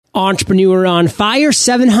Entrepreneur on Fire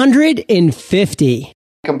 750.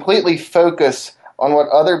 Completely focus on what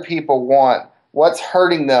other people want. What's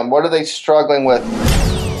hurting them? What are they struggling with?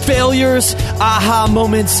 Failures, aha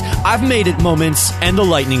moments, I've made it moments, and the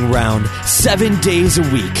lightning round. 7 days a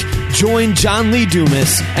week. Join John Lee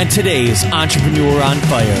Dumas and today's Entrepreneur on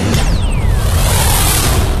Fire.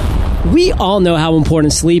 We all know how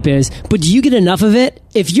important sleep is, but do you get enough of it?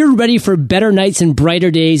 If you're ready for better nights and brighter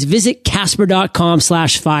days, visit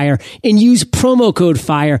Casper.com/fire and use promo code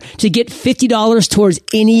FIRE to get $50 towards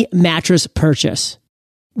any mattress purchase.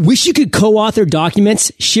 Wish you could co-author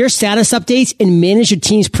documents, share status updates, and manage your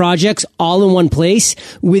team's projects all in one place?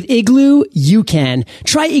 With Igloo, you can.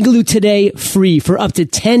 Try Igloo today free for up to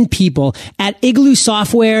 10 people at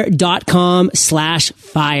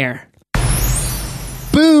igloosoftware.com/fire.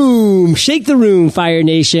 Boom! Shake the room, Fire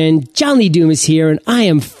Nation. John Lee Dumas here, and I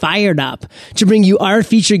am fired up to bring you our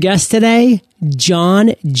featured guest today,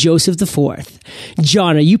 John Joseph IV.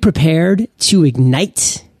 John, are you prepared to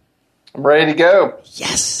ignite? I'm ready to go.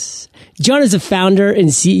 Yes. John is the founder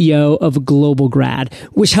and CEO of Global Grad,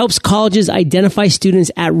 which helps colleges identify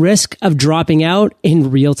students at risk of dropping out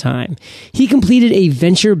in real time. He completed a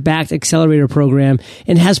venture-backed accelerator program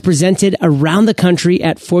and has presented around the country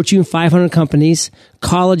at Fortune 500 companies,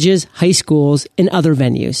 colleges, high schools, and other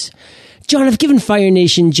venues. John, I've given Fire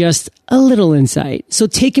Nation just a little insight, so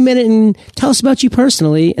take a minute and tell us about you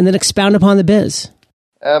personally and then expound upon the biz.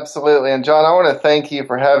 Absolutely. And John, I want to thank you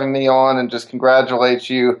for having me on and just congratulate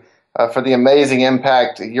you for the amazing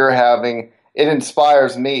impact you're having. It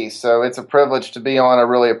inspires me, so it's a privilege to be on. I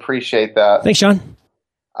really appreciate that. Thanks, John.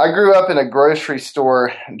 I grew up in a grocery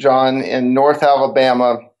store, John, in North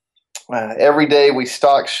Alabama. Every day we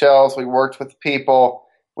stocked shelves, we worked with people,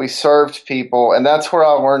 we served people, and that's where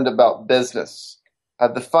I learned about business.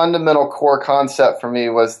 The fundamental core concept for me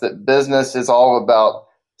was that business is all about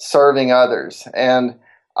serving others. And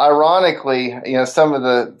ironically, some of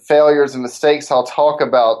the failures and mistakes I'll talk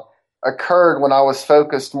about occurred when I was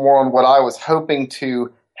focused more on what I was hoping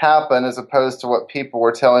to happen as opposed to what people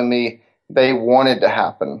were telling me they wanted to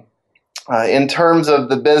happen. In terms of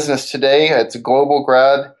the business today, it's Global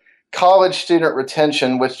Grad. College student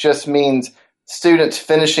retention, which just means students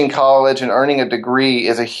finishing college and earning a degree,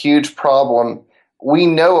 is a huge problem. We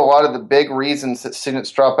know a lot of the big reasons that students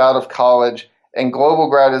drop out of college, and Global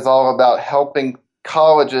Grad is all about helping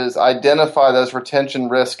colleges identify those retention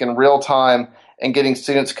risks in real time and getting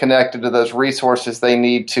students connected to those resources they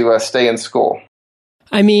need to stay in school.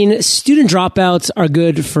 I mean, student dropouts are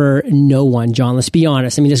good for no one, John. Let's be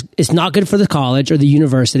honest. I mean, it's not good for the college or the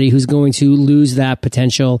university who's going to lose that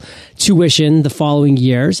potential tuition the following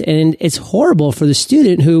years. And it's horrible for the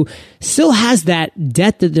student who still has that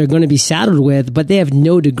debt that they're going to be saddled with, but they have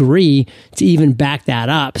no degree to even back that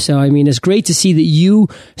up. So, I mean, it's great to see that you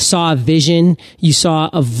saw a vision, you saw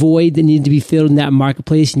a void that needed to be filled in that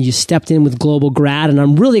marketplace, and you stepped in with Global Grad. And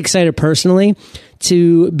I'm really excited personally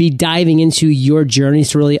to be diving into your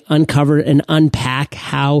journeys to really uncover and unpack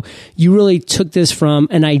how you really took this from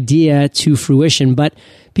an idea to fruition. But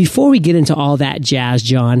before we get into all that jazz,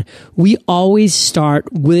 John, we always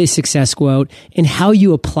start with a success quote and how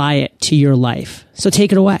you apply it to your life. So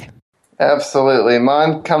take it away. Absolutely.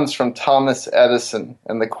 Mine comes from Thomas Edison.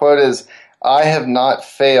 And the quote is, "I have not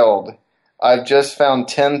failed. I've just found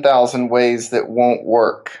 10,000 ways that won't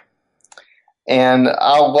work." And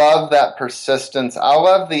I love that persistence. I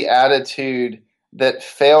love the attitude that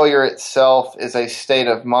failure itself is a state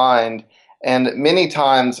of mind. And many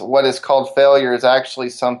times what is called failure is actually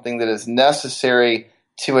something that is necessary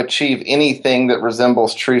to achieve anything that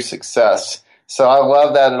resembles true success. So I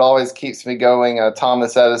love that. It always keeps me going.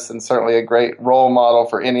 Thomas Edison, certainly a great role model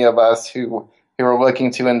for any of us who are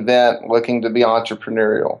looking to invent, looking to be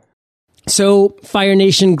entrepreneurial. So, Fire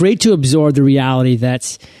Nation, great to absorb the reality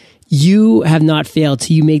that you have not failed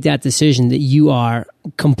till you make that decision that you are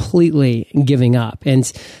completely giving up. And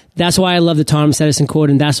that's why I love the Thomas Edison quote.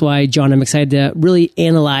 And that's why, John, I'm excited to really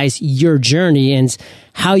analyze your journey and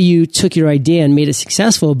how you took your idea and made it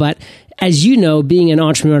successful. But as you know, being an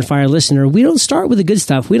Entrepreneur on Fire listener, we don't start with the good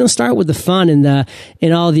stuff. We don't start with the fun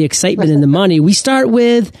and all the excitement and the money. We start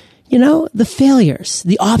with, the failures,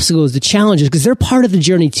 the obstacles, the challenges, because they're part of the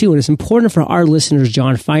journey too. And it's important for our listeners,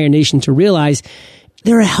 John, Fire Nation, to realize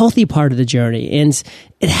they're a healthy part of the journey, and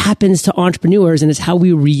it happens to entrepreneurs, and it's how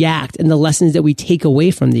we react and the lessons that we take away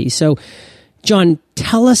from these. So, John,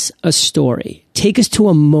 tell us a story. Take us to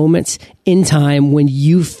a moment in time when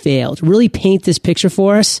you failed. Really paint this picture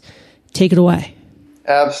for us. Take it away.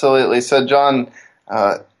 Absolutely. So, John,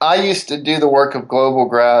 I used to do the work of Global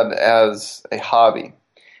Grad as a hobby.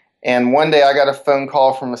 And one day I got a phone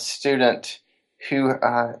call from a student who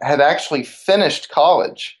had actually finished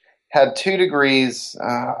college, had 2 degrees,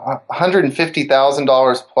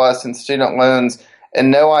 $150,000 plus in student loans, and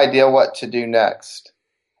no idea what to do next.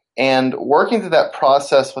 And working through that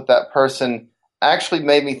process with that person actually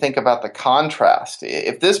made me think about the contrast.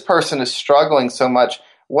 If this person is struggling so much,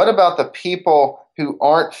 what about the people who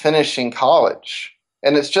aren't finishing college?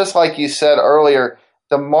 And it's just like you said earlier,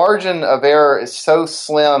 the margin of error is so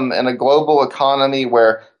slim in a global economy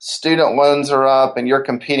where student loans are up and you're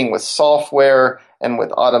competing with software and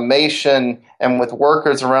with automation and with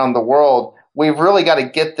workers around the world. We've really got to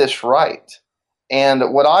get this right.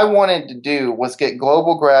 And what I wanted to do was get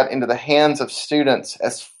Global Grad into the hands of students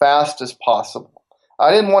as fast as possible.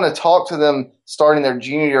 I didn't want to talk to them starting their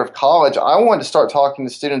junior year of college. I wanted to start talking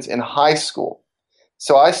to students in high school.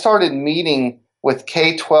 So I started meeting with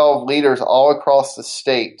K-12 leaders all across the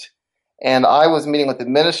state. And I was meeting with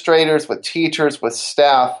administrators, with teachers, with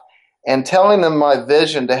staff, and telling them my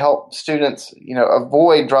vision to help students,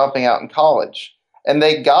 avoid dropping out in college. And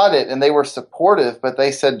they got it and they were supportive, but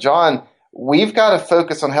they said, John, we've got to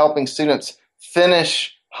focus on helping students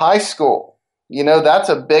finish high school. That's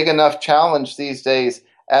a big enough challenge these days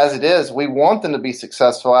as it is. We want them to be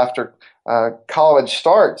successful after college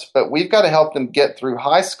starts, but we've got to help them get through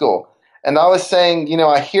high school. And I was saying,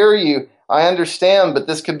 I hear you, I understand, but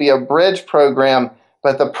this could be a bridge program,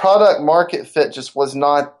 but the product market fit just was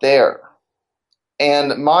not there.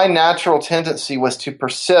 And my natural tendency was to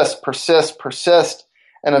persist.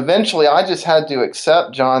 And eventually I just had to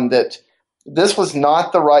accept, John, that this was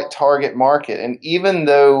not the right target market. And even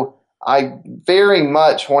though I very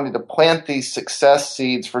much wanted to plant these success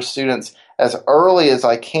seeds for students as early as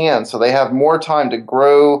I can so they have more time to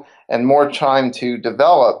grow and more time to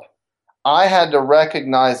develop, I had to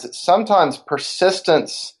recognize that sometimes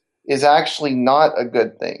persistence is actually not a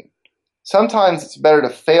good thing. Sometimes it's better to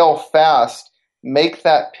fail fast, make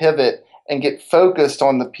that pivot, and get focused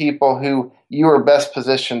on the people who you are best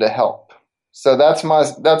positioned to help. So that's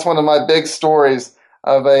one of my big stories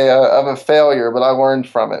of a failure, but I learned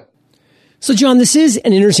from it. So, John, this is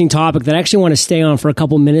an interesting topic that I actually want to stay on for a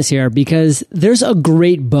couple minutes here because there's a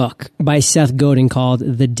great book by Seth Godin called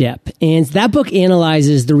The Dip. And that book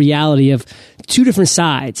analyzes the reality of 2 different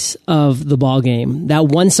sides of the ball game. That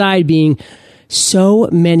one side being so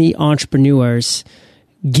many entrepreneurs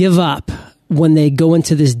give up when they go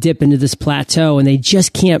into this dip, into this plateau, and they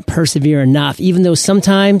just can't persevere enough, even though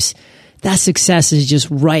sometimes that success is just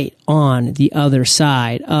right on the other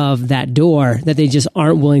side of that door that they just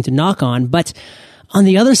aren't willing to knock on. But on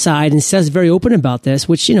the other side, and Seth's very open about this,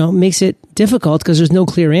 which, makes it difficult because there's no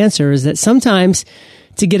clear answer, is that sometimes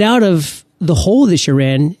to get out of the hole that you're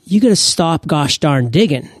in, you got to stop gosh darn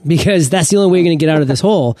digging because that's the only way you're going to get out of this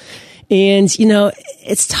hole. And,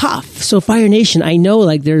 it's tough. So Fire Nation, I know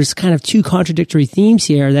there's kind of 2 contradictory themes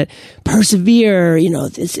here that persevere,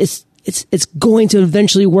 it's going to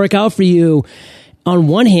eventually work out for you on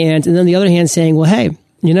one hand, and then the other hand saying, well, hey,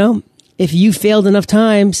 if you failed enough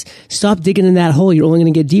times, stop digging in that hole. You're only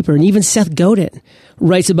going to get deeper. And even Seth Godin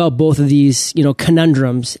writes about both of these,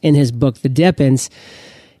 conundrums in his book, The Dip. And,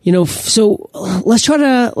 so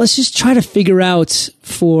let's just try to figure out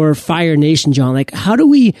for Fire Nation, John, how do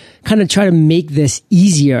we kind of try to make this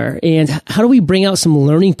easier? And how do we bring out some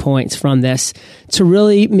learning points from this to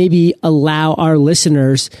really maybe allow our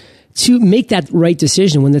listeners to make that right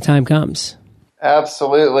decision when the time comes?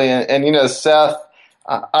 Absolutely. And Seth,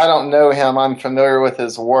 I don't know him. I'm familiar with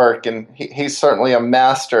his work, and he's certainly a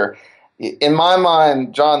master. In my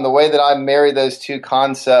mind, John, the way that I marry those 2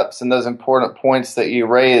 concepts and those important points that you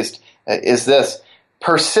raised is this: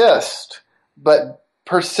 persist, but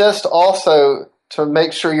persist also to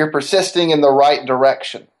make sure you're persisting in the right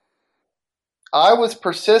direction. I was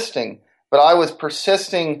persisting, but I was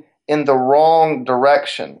persisting in the wrong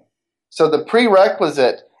direction. So the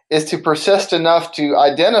prerequisite is to persist enough to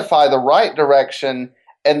identify the right direction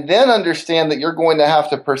and then understand that you're going to have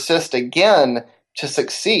to persist again to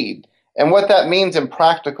succeed. And what that means in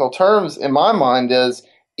practical terms, in my mind, is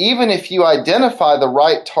even if you identify the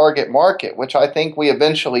right target market, which I think we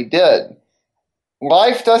eventually did,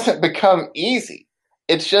 life doesn't become easy.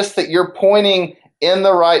 It's just that you're pointing in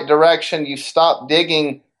the right direction. You stop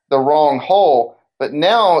digging the wrong hole. But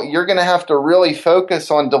now you're going to have to really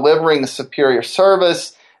focus on delivering the superior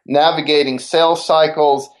service, navigating sales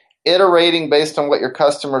cycles, iterating based on what your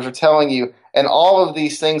customers are telling you, and all of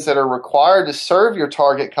these things that are required to serve your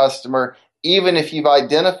target customer, even if you've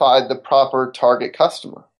identified the proper target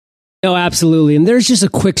customer. No, absolutely. And there's just a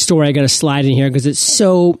quick story I got to slide in here because it's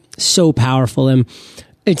so powerful. And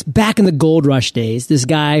it's back in the gold rush days. This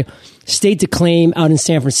guy staked a claim out in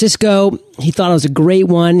San Francisco. He thought it was a great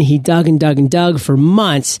one. He dug and dug and dug for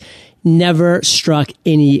months, never struck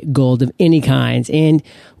any gold of any kind. And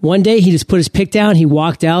one day he just put his pick down. He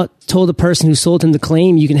walked out, told the person who sold him the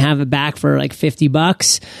claim, you can have it back for like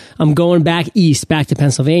 $50. I'm going back east, back to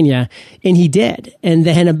Pennsylvania. And he did. And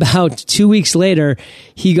then about 2 weeks later,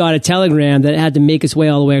 he got a telegram that had to make its way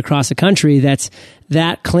all the way across the country.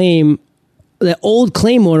 That claim, the old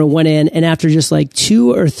claim owner went in and after just like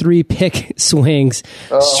 2 or 3 pick swings,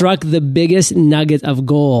 struck the biggest nugget of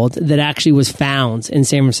gold that actually was found in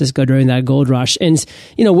San Francisco during that gold rush. And,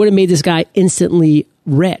 would have made this guy instantly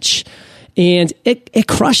rich. And it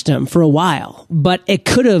crushed him for a while, but it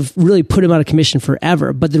could have really put him out of commission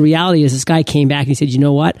forever. But the reality is this guy came back and he said, you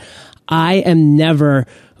know what? I am never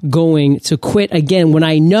going to quit again when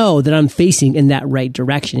I know that I'm facing in that right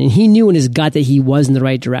direction. And he knew in his gut that he was in the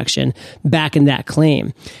right direction back in that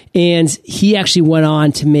claim. And he actually went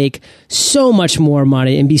on to make so much more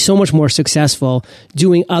money and be so much more successful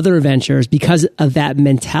doing other ventures because of that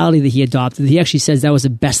mentality that he adopted. He actually says that was the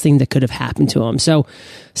best thing that could have happened to him. So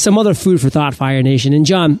some other food for thought, Fire Nation. And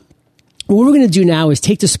John, what we're going to do now is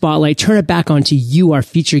take the spotlight, turn it back onto you, our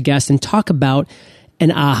featured guest, and talk about an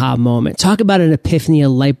aha moment. Talk about an epiphany, a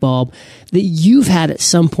light bulb that you've had at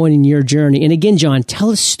some point in your journey. And again, John, tell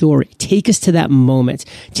a story. Take us to that moment.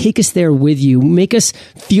 Take us there with you. Make us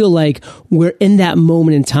feel like we're in that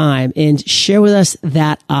moment in time and share with us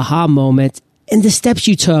that aha moment and the steps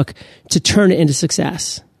you took to turn it into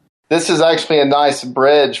success. This is actually a nice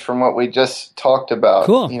bridge from what we just talked about.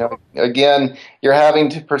 Cool. Again, you're having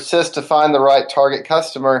to persist to find the right target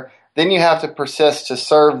customer. Then you have to persist to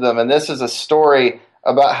serve them. And this is a story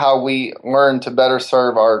about how we learn to better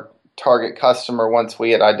serve our target customer once we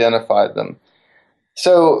had identified them.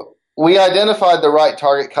 So we identified the right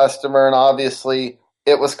target customer, and obviously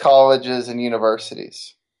it was colleges and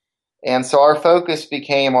universities. And so our focus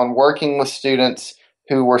became on working with students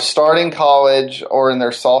who were starting college or in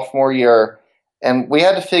their sophomore year, and we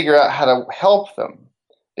had to figure out how to help them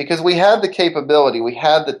because we had the capability, we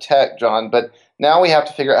had the tech, John, but now we have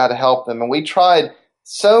to figure out how to help them. And we tried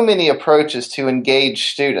so many approaches to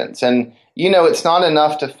engage students. And, it's not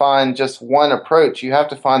enough to find just one approach. You have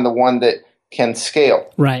to find the one that can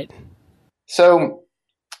scale. Right. So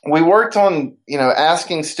we worked on,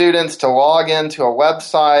 asking students to log into a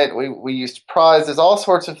website. We used prizes, all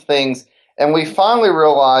sorts of things. And we finally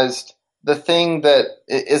realized the thing that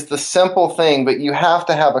is the simple thing, but you have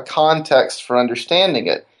to have a context for understanding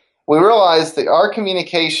it. We realized that our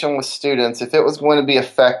communication with students, if it was going to be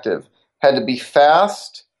effective, had to be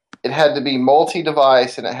fast, it had to be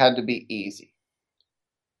multi-device, and it had to be easy.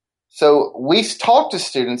 So we talked to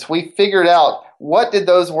students, we figured out what did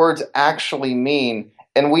those words actually mean,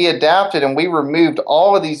 and we adapted and we removed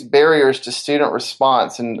all of these barriers to student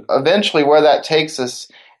response. And eventually where that takes us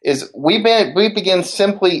is we begin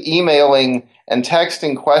simply emailing and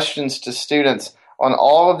texting questions to students on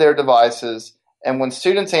all of their devices. And when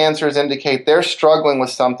students' answers indicate they're struggling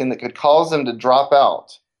with something that could cause them to drop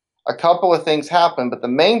out, a couple of things happen, but the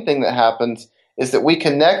main thing that happens is that we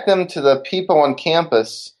connect them to the people on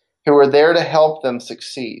campus who are there to help them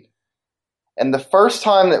succeed. And the first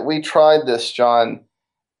time that we tried this, John,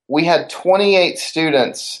 we had 28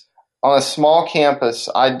 students on a small campus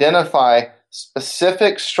identify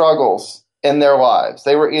specific struggles in their lives.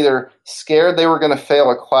 They were either scared they were going to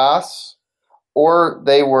fail a class, or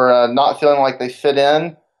they were not feeling like they fit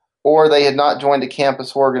in, or they had not joined a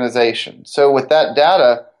campus organization. So with that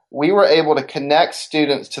data, we were able to connect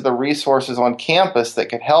students to the resources on campus that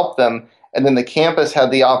could help them, and then the campus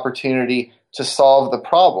had the opportunity to solve the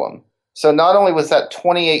problem. So not only was that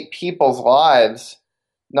 28 people's lives,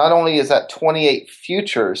 not only is that 28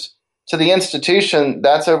 futures, to the institution,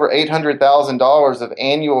 that's over $800,000 of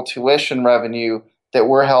annual tuition revenue that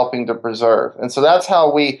we're helping to preserve. And so that's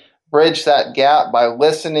how we bridge that gap, by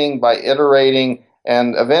listening, by iterating,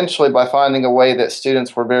 and eventually by finding a way that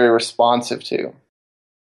students were very responsive to.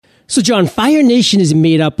 So, John, Fire Nation is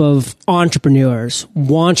made up of entrepreneurs,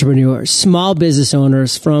 wantrepreneurs, small business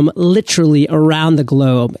owners from literally around the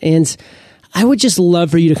globe. And I would just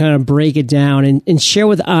love for you to kind of break it down and share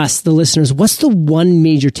with us, the listeners, what's the one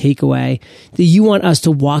major takeaway that you want us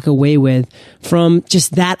to walk away with from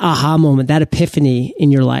just that aha moment, that epiphany in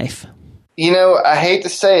your life? I hate to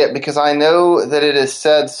say it because I know that it is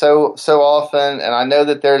said so often, and I know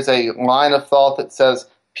that there's a line of thought that says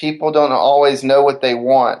people don't always know what they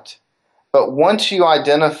want. But once you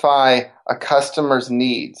identify a customer's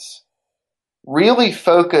needs, really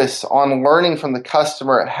focus on learning from the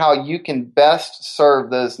customer how you can best serve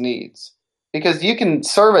those needs. Because you can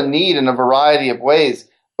serve a need in a variety of ways,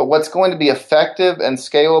 But what's going to be effective and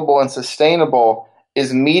scalable and sustainable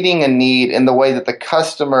is meeting a need in the way that the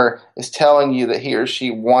customer is telling you that he or she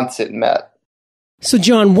wants it met. So,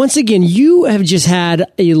 John, once again, you have just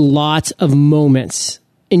had a lot of moments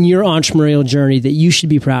in your entrepreneurial journey that you should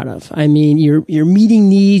be proud of. I mean, you're meeting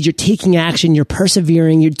needs, you're taking action, you're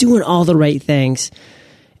persevering, you're doing all the right things.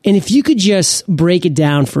 And if you could just break it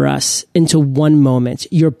down for us into one moment,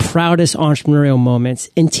 your proudest entrepreneurial moments,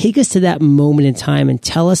 and take us to that moment in time and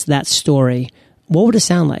tell us that story, what would it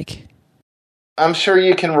sound like? I'm sure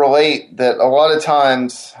you can relate that a lot of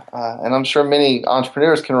times, and I'm sure many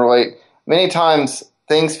entrepreneurs can relate, many times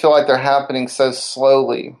things feel like they're happening so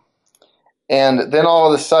slowly. And then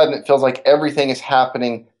all of a sudden it feels like everything is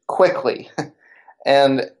happening quickly.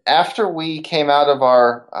 And after we came out of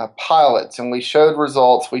our pilots and we showed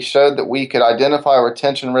results, we showed that we could identify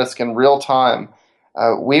retention risk in real time,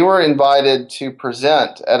 we were invited to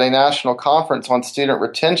present at a national conference on student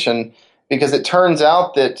retention because it turns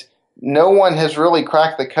out that no one has really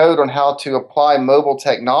cracked the code on how to apply mobile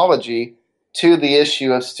technology to the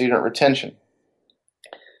issue of student retention.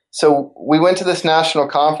 So we went to this national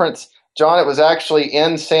conference. John, it was actually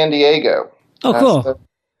in San Diego. Oh, cool.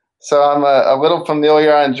 So I'm a little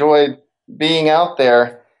familiar. I enjoyed being out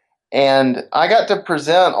there. And I got to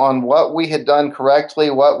present on what we had done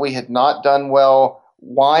correctly, what we had not done well,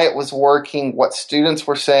 why it was working, what students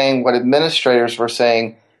were saying, what administrators were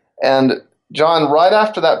saying. And John, right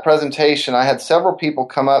after that presentation, I had several people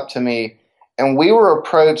come up to me, and we were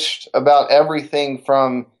approached about everything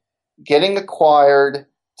from getting acquired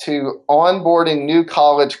to onboarding new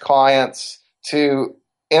college clients to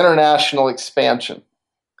international expansion.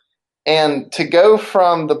 And to go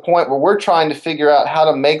from the point where we're trying to figure out how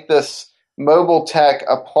to make this mobile tech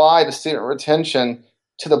apply to student retention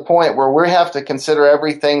to the point where we have to consider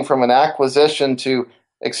everything from an acquisition to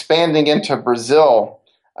expanding into Brazil,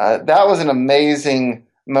 that was an amazing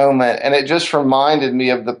moment. And it just reminded me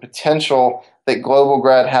of the potential that Global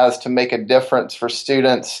Grad has to make a difference for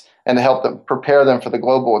students and to help them prepare them for the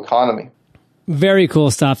global economy. Very cool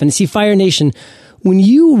stuff. And see, Fire Nation, when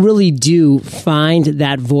you really do find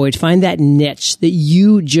that void, find that niche that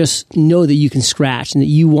you just know that you can scratch and that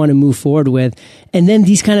you want to move forward with, and then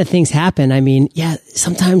these kind of things happen. I mean, yeah,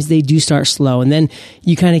 sometimes they do start slow, and then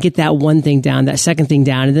you kind of get that one thing down, that second thing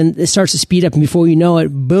down, and then it starts to speed up, and before you know it,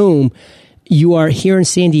 boom, you are here in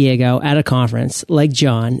San Diego at a conference like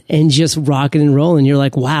John and just rocking and rolling. You're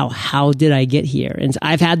like, wow, how did I get here? And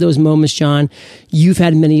I've had those moments, John. You've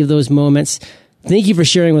had many of those moments. Thank you for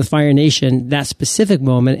sharing with Fire Nation that specific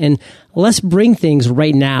moment. And let's bring things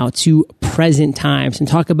right now to present times and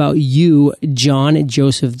talk about you, John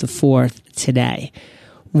Joseph IV, today.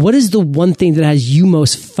 What is the one thing that has you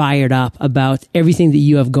most fired up about everything that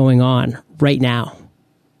you have going on right now?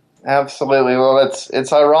 Absolutely. Well,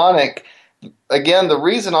 it's ironic. Again, the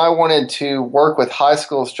reason I wanted to work with high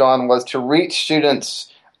schools, John, was to reach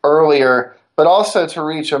students earlier, but also to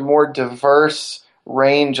reach a more diverse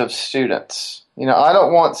range of students. You know, I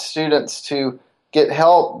don't want students to get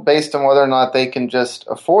help based on whether or not they can just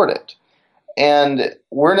afford it. And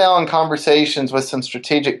we're now in conversations with some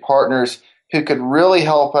strategic partners who could really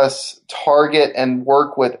help us target and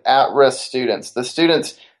work with at-risk students, the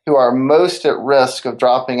students who are most at risk of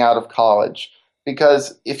dropping out of college.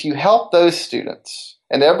 Because if you help those students,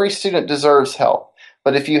 and every student deserves help,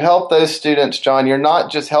 but if you help those students, John, you're not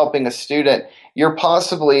just helping a student, you're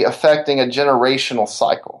possibly affecting a generational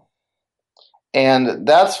cycle. And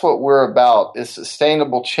that's what we're about, is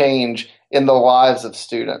sustainable change in the lives of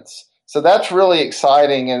students. So that's really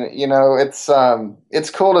exciting. And, you know, it's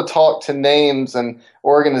cool to talk to names and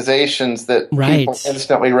organizations that people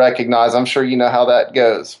instantly recognize. I'm sure you know how that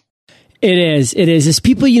goes. It is. It's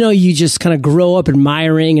people, you know, you just kind of grow up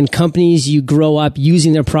admiring, and companies you grow up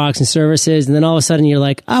using their products and services. And then all of a sudden you're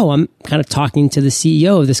like, oh, I'm kind of talking to the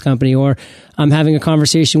CEO of this company, or I'm having a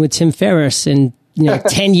conversation with Tim Ferriss. And, you know,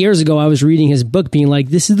 10 years ago, I was reading his book being like,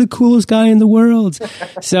 this is the coolest guy in the world.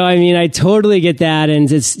 So, I mean, I totally get that.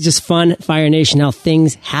 And it's just fun, Fire Nation, how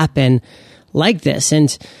things happen like this.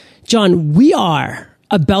 And John, we are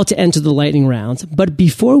about to enter the lightning round. But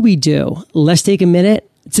before we do, let's take a minute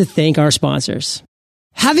to thank our sponsors.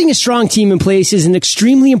 Having a strong team in place is an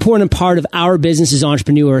extremely important part of our business as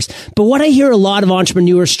entrepreneurs. But what I hear a lot of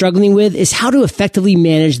entrepreneurs struggling with is how to effectively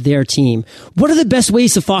manage their team. What are the best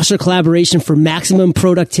ways to foster collaboration for maximum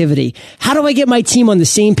productivity? How do I get my team on the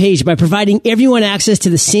same page by providing everyone access to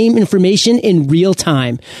the same information in real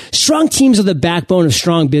time? Strong teams are the backbone of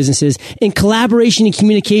strong businesses, and collaboration and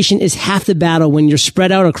communication is half the battle when you're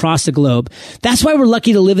spread out across the globe. That's why we're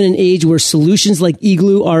lucky to live in an age where solutions like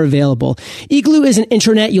Igloo are available. Igloo is an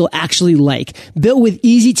intranet you'll actually like. Built with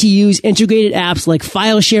easy-to-use integrated apps like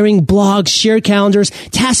file sharing, blogs, shared calendars,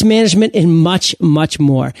 task management, and much, much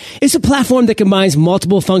more. It's a platform that combines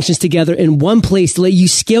multiple functions together in one place to let you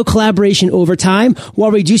scale collaboration over time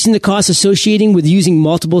while reducing the costs associated with using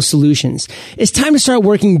multiple solutions. It's time to start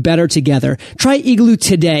working better together. Try Igloo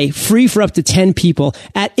today, free for up to 10 people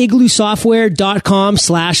at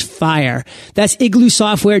igloosoftware.com/fire. That's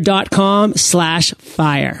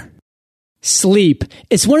igloosoftware.com/fire. Sleep.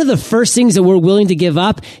 It's one of the first things that we're willing to give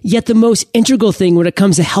up, yet the most integral thing when it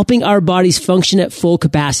comes to helping our bodies function at full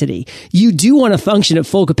capacity. You do want to function at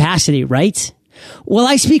full capacity, right? Well,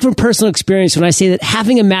 I speak from personal experience when I say that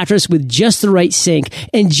having a mattress with just the right sink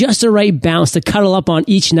and just the right bounce to cuddle up on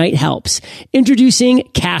each night helps. Introducing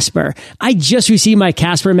Casper. I just received my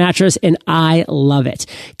Casper mattress and I love it.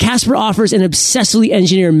 Casper offers an obsessively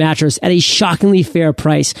engineered mattress at a shockingly fair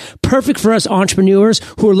price, perfect for us entrepreneurs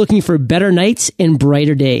who are looking for better nights and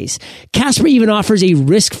brighter days. Casper even offers a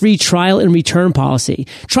risk-free trial and return policy.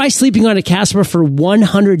 Try sleeping on a Casper for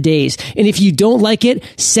 100 days, and if you don't like it,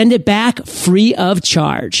 send it back free of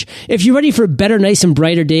charge. If you're ready for better nights and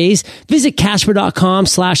brighter days, visit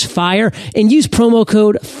casper.com/fire and use promo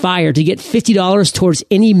code FIRE to get $50 towards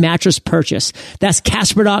any mattress purchase. That's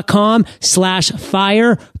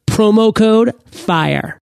casper.com/fire, promo code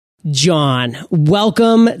FIRE. John,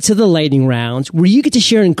 welcome to the lightning round, where you get to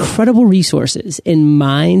share incredible resources and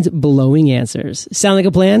mind-blowing answers. Sound like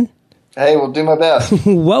a plan? Hey, we'll do my best.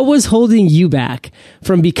 What was holding you back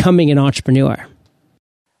from becoming an entrepreneur?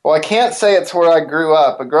 Well, I can't say it's where I grew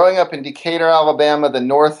up, but growing up in Decatur, Alabama, the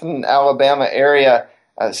northern Alabama area,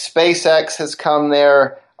 SpaceX has come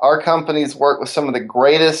there. Our companies work with some of the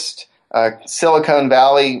greatest Silicon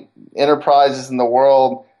Valley enterprises in the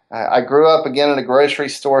world. I grew up again in a grocery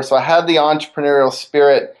store, so I had the entrepreneurial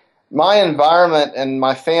spirit. My environment and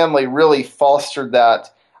my family really fostered that.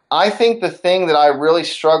 I think the thing that I really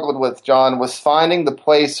struggled with, John, was finding the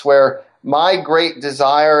place where my great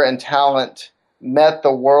desire and talent met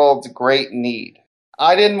the world's great need.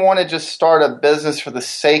 I didn't want to just start a business for the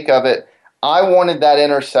sake of it. I wanted that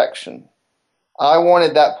intersection. I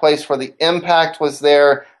wanted that place where the impact was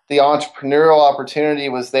there, the entrepreneurial opportunity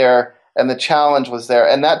was there, and the challenge was there.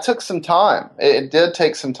 And that took some time. It did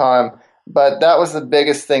take some time, but that was the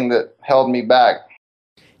biggest thing that held me back.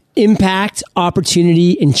 Impact,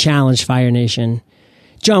 opportunity, and challenge, Fire Nation.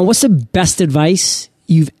 John, what's the best advice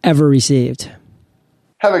you've ever received?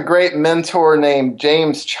 I have a great mentor named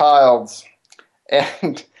James Childs,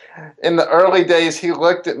 and in the early days, he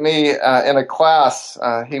looked at me in a class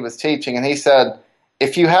he was teaching, and he said,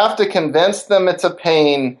 "If you have to convince them it's a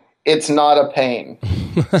pain, it's not a pain."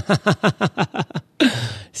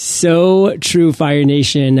 So true, Fire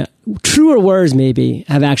Nation. Truer words, maybe,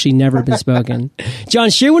 have actually never been spoken.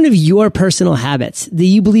 John, share one of your personal habits that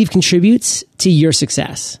you believe contributes to your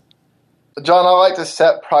success. John, I like to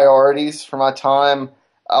set priorities for my time.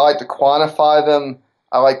 I like to quantify them,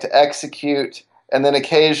 I like to execute, and then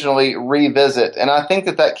occasionally revisit. And I think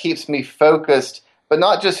that keeps me focused, but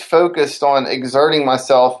not just focused on exerting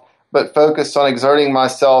myself, but focused on exerting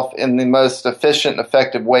myself in the most efficient and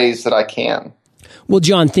effective ways that I can. Well,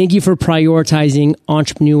 John, thank you for prioritizing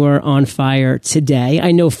Entrepreneur on Fire today.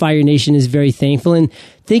 I know Fire Nation is very thankful, and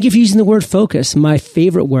thank you for using the word focus, my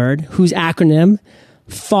favorite word, whose acronym,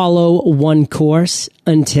 follow one course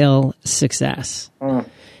until success.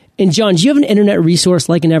 And John, do you have an internet resource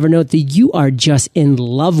like an Evernote that you are just in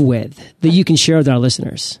love with that you can share with our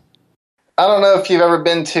listeners? I don't know if you've ever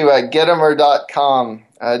been to Gitomer.com.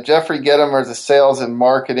 Jeffrey Gitomer is a sales and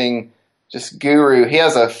marketing just guru. He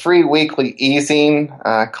has a free weekly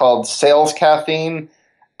e-zine called Sales Caffeine,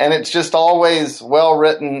 and it's just always well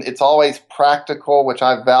written. It's always practical, which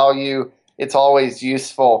I value. It's always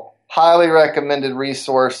useful. Highly recommended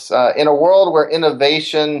resource. In a world where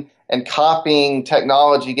innovation and copying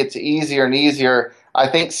technology gets easier and easier, I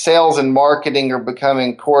think sales and marketing are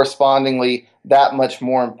becoming correspondingly that much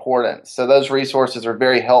more important. So those resources are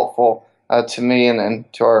very helpful to me and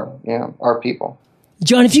to our people.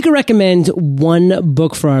 John, if you could recommend one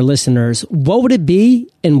book for our listeners, what would it be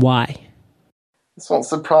and why? This won't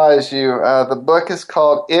surprise you. The book is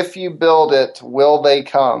called If You Build It, Will They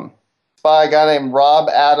Come? It's by a guy named Rob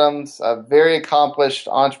Adams, a very accomplished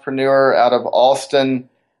entrepreneur out of Austin.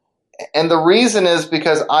 And the reason is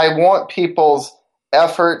because I want people's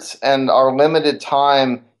efforts and our limited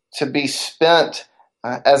time to be spent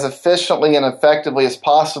as efficiently and effectively as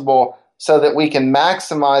possible so that we can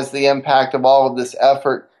maximize the impact of all of this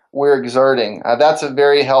effort we're exerting. That's a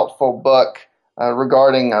very helpful book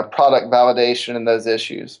regarding product validation and those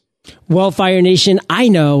issues. Well, Fire Nation, I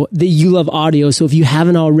know that you love audio, so if you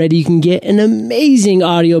haven't already, you can get an amazing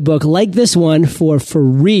audiobook like this one for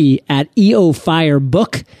free at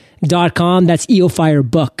eofirebook.com. That's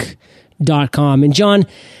eofirebook.com. And John,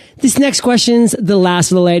 this next question's the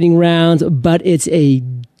last of the lightning round, but it's a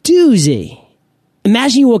doozy.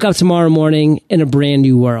 Imagine you woke up tomorrow morning in a brand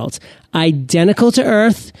new world, identical to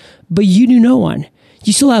Earth, but you knew no one.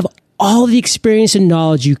 You still have all the experience and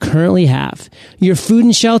knowledge you currently have. Your food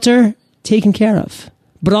and shelter taken care of.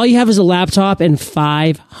 But all you have is a laptop and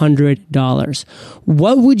 $500.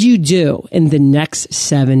 What would you do in the next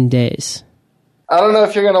 7 days? I don't know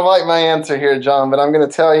if you're going to like my answer here, John, but I'm going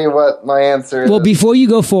to tell you what my answer is. Well, before you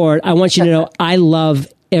go forward, I want you to know I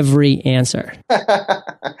love every answer.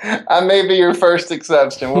 I may be your first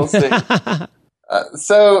exception. We'll see.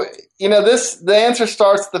 So, the answer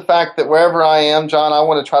starts with the fact that wherever I am, John, I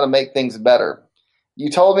want to try to make things better. You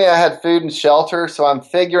told me I had food and shelter, so I'm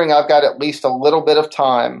figuring I've got at least a little bit of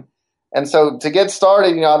time. And so to get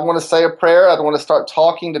started, I'd want to say a prayer. I'd want to start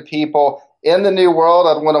talking to people in the new world.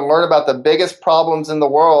 I'd want to learn about the biggest problems in the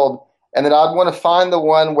world. And then I'd want to find the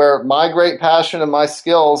one where my great passion and my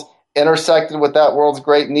skills intersected with that world's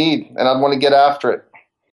great need. And I'd want to get after it.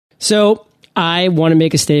 So I want to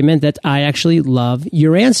make a statement that I actually love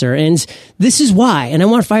your answer. And this is why. And I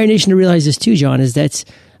want Fire Nation to realize this too, John, is that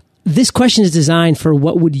this question is designed for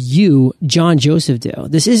what would you, John Joseph, do?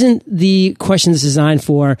 This isn't the question that's designed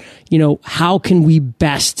for, how can we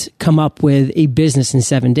best come up with a business in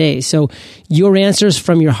 7 days? So your answer's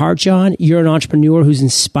from your heart, John. You're an entrepreneur who's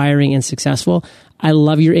inspiring and successful. I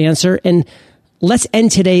love your answer. And let's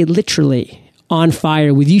end today literally on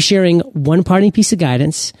fire with you sharing one parting piece of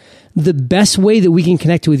guidance, the best way that we can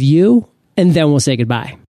connect with you, and then we'll say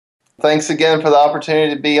goodbye. Thanks again for the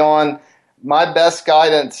opportunity to be on. My best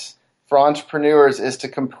guidance for entrepreneurs is to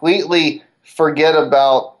completely forget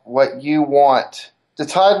about what you want.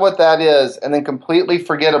 Decide what that is, and then completely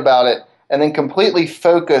forget about it, and then completely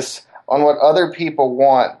focus on what other people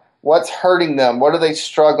want. What's hurting them? What are they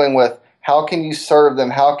struggling with? How can you serve them?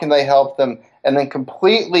 How can they help them? And then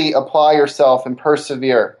completely apply yourself and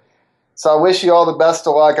persevere. So I wish you all the best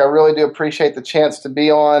of luck. I really do appreciate the chance to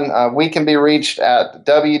be on. We can be reached at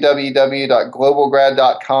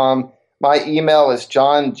www.globalgrad.com. My email is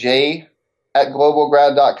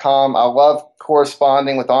johnj@globalgrad.com. I love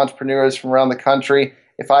corresponding with entrepreneurs from around the country.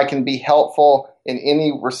 If I can be helpful in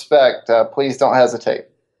any respect, please don't hesitate.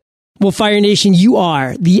 Well, Fire Nation, you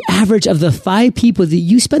are the average of the 5 people that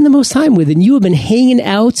you spend the most time with, and you have been hanging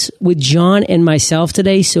out with John and myself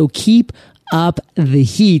today, so keep up the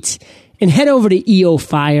heat. And head over to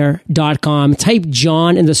eofire.com, type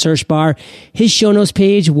John in the search bar. His show notes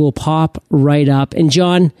page will pop right up. And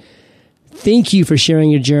John, thank you for sharing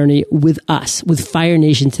your journey with us, with Fire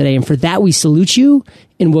Nation today. And for that, we salute you,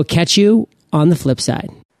 and we'll catch you on the flip side.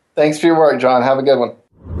 Thanks for your work, John. Have a good one.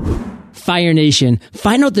 Fire Nation,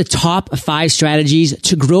 find out the top 5 strategies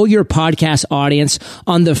to grow your podcast audience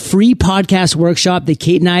on the free podcast workshop that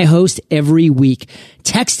Kate and I host every week.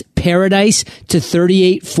 Text Paradise to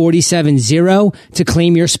 38470 to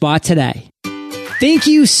claim your spot today. Thank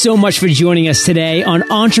you so much for joining us today on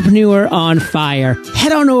Entrepreneur on Fire.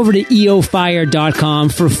 Head on over to eofire.com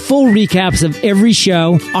for full recaps of every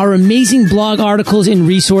show, our amazing blog articles and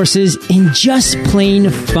resources, and just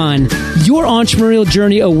plain fun. Your entrepreneurial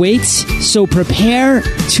journey awaits, so prepare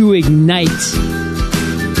to ignite.